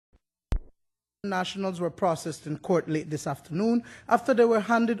Nationals were processed in court late this afternoon after they were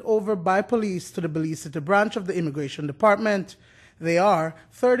handed over by police to the Belize City branch of the Immigration Department. They are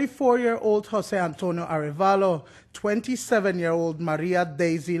 34-year-old Jose Antonio Arevalo, 27-year-old Maria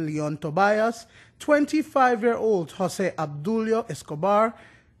Daisy Leon Tobias, 25-year-old Jose Abdulio Escobar,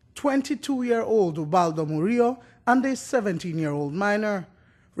 22-year-old Ubaldo Murillo, and a 17-year-old minor.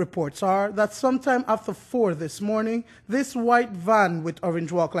 Reports are that sometime after 4 this morning, this white van with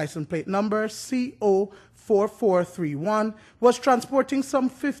orange walk license plate number CO4431 was transporting some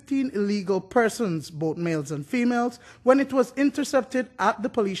 15 illegal persons, both males and females, when it was intercepted at the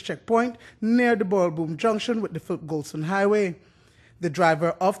police checkpoint near the Boilboom Junction with the Philip Golson Highway. The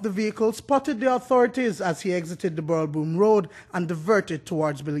driver of the vehicle spotted the authorities as he exited the Boilboom Road and diverted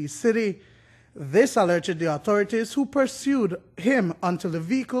towards Belize City. This alerted the authorities, who pursued him until the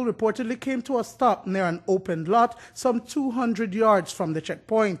vehicle reportedly came to a stop near an open lot some 200 yards from the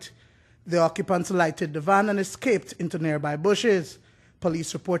checkpoint. The occupants lighted the van and escaped into nearby bushes.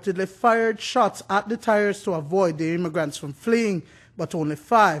 Police reportedly fired shots at the tires to avoid the immigrants from fleeing, but only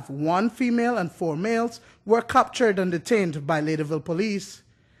 5, 1 female and 4 males, were captured and detained by Ladyville police.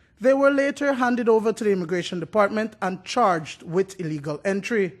 They were later handed over to the Immigration Department and charged with illegal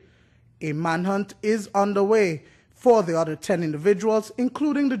entry. A manhunt is underway for the other 10 individuals,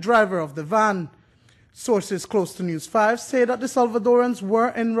 including the driver of the van. Sources close to News 5 say that the Salvadorans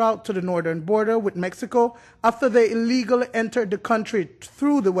were en route to the northern border with Mexico after they illegally entered the country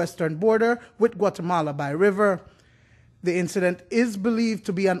through the western border with Guatemala by river. The incident is believed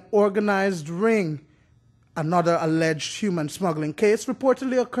to be an organized ring. Another alleged human smuggling case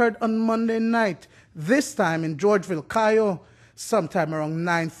reportedly occurred on Monday night, this time in Georgeville, Cayo. Sometime around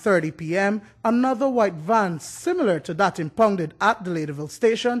 9:30 p.m., another white van similar to that impounded at the Ladyville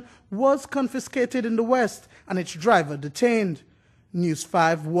station was confiscated in the west and its driver detained. News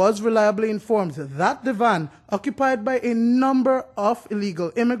 5 was reliably informed that the van, occupied by a number of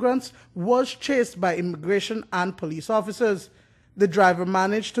illegal immigrants, was chased by immigration and police officers. The driver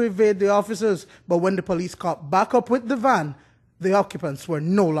managed to evade the officers, but when the police caught back up with the van, the occupants were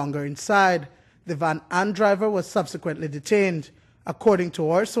no longer inside. The van and driver was subsequently detained. According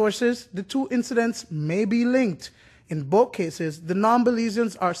to our sources, the two incidents may be linked. In both cases, the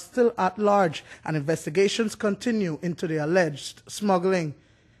non-Belizeans are still at large and investigations continue into the alleged smuggling.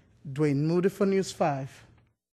 Dwayne Moody for News 5.